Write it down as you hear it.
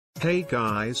Hey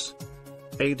guys,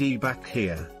 adiabatic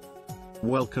here.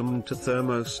 Welcome to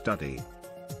Thermo Study.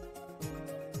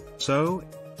 So,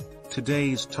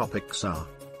 today's topics are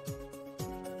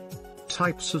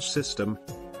types of system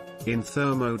in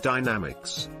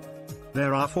thermodynamics.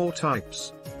 There are 4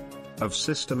 types of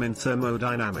system in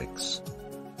thermodynamics.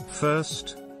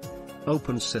 First,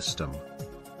 open system.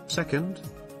 Second,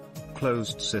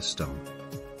 closed system.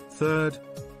 Third,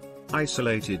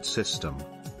 isolated system.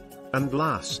 And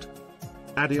last,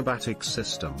 adiabatic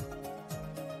system.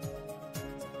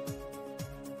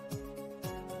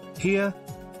 Here,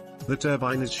 the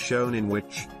turbine is shown in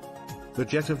which the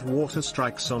jet of water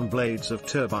strikes on blades of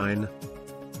turbine,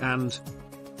 and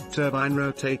turbine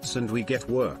rotates and we get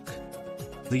work.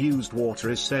 The used water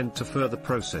is sent to further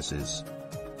processes.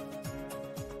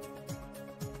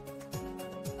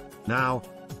 Now,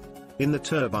 in the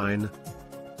turbine,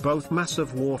 both mass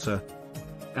of water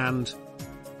and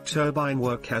turbine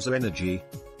work as energy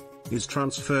is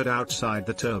transferred outside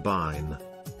the turbine.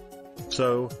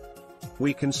 So,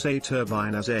 we can say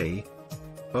turbine as a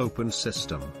open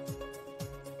system.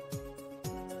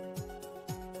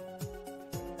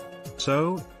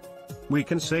 So, we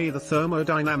can say the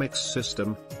thermodynamics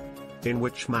system, in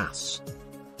which mass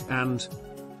and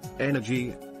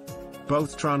energy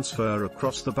both transfer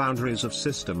across the boundaries of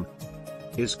system,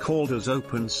 is called as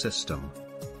open system.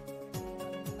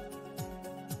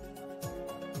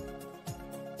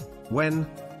 When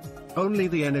only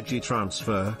the energy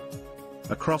transfer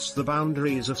across the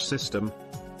boundaries of system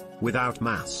without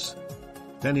mass,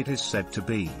 then it is said to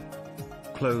be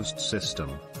closed system.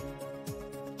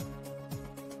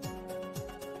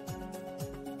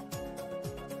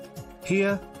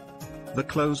 Here, the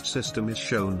closed system is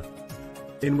shown,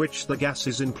 in which the gas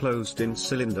is enclosed in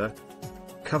cylinder,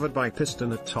 covered by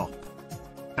piston at top,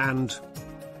 and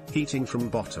heating from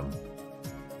bottom.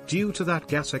 Due to that,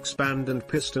 gas expand and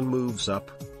piston moves up.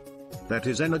 That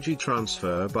is energy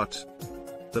transfer, but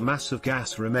the mass of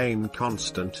gas remain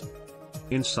constant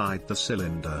inside the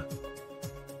cylinder.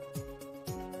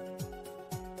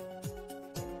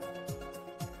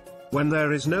 When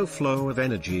there is no flow of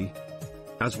energy,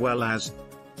 as well as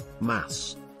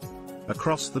mass,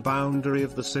 across the boundary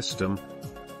of the system,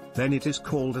 then it is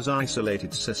called as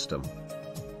isolated system.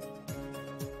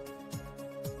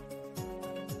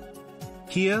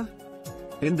 Here,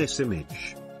 in this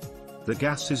image, the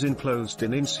gas is enclosed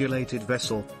in insulated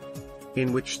vessel,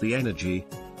 in which the energy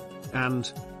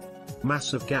and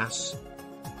mass of gas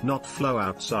not flow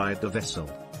outside the vessel.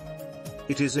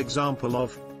 It is example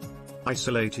of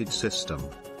isolated system.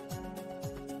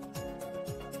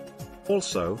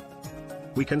 Also,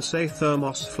 we can say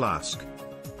thermos flask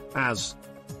as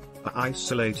an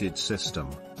isolated system.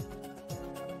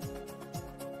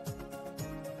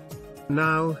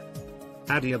 Now,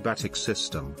 adiabatic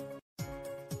system.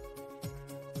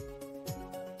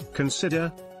 Consider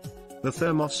the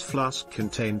thermos flask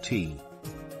contain tea.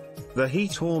 The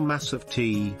heat or mass of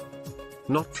tea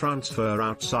not transfer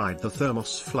outside the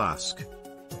thermos flask.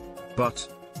 But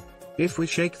if we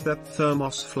shake that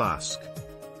thermos flask,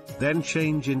 then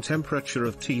change in temperature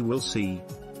of tea will see.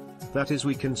 That is,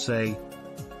 we can say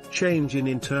change in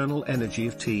internal energy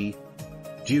of tea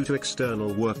due to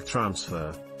external work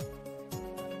transfer.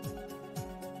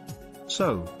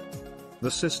 So,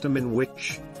 the system in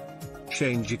which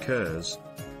change occurs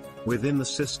within the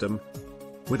system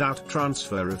without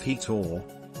transfer of heat or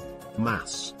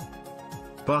mass,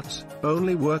 but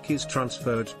only work is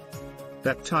transferred,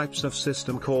 that types of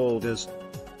system called as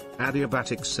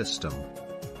adiabatic system.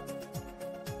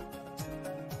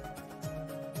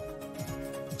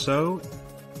 So,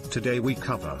 today we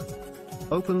cover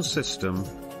open system,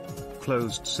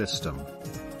 closed system,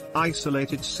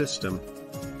 isolated system,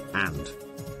 and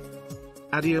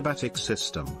adiabatic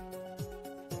system.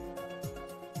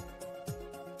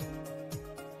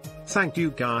 Thank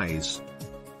you guys.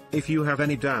 If you have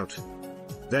any doubt,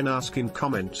 then ask in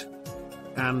comment.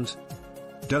 And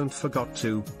don't forget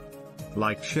to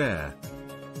like, share,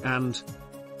 and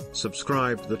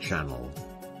subscribe the channel.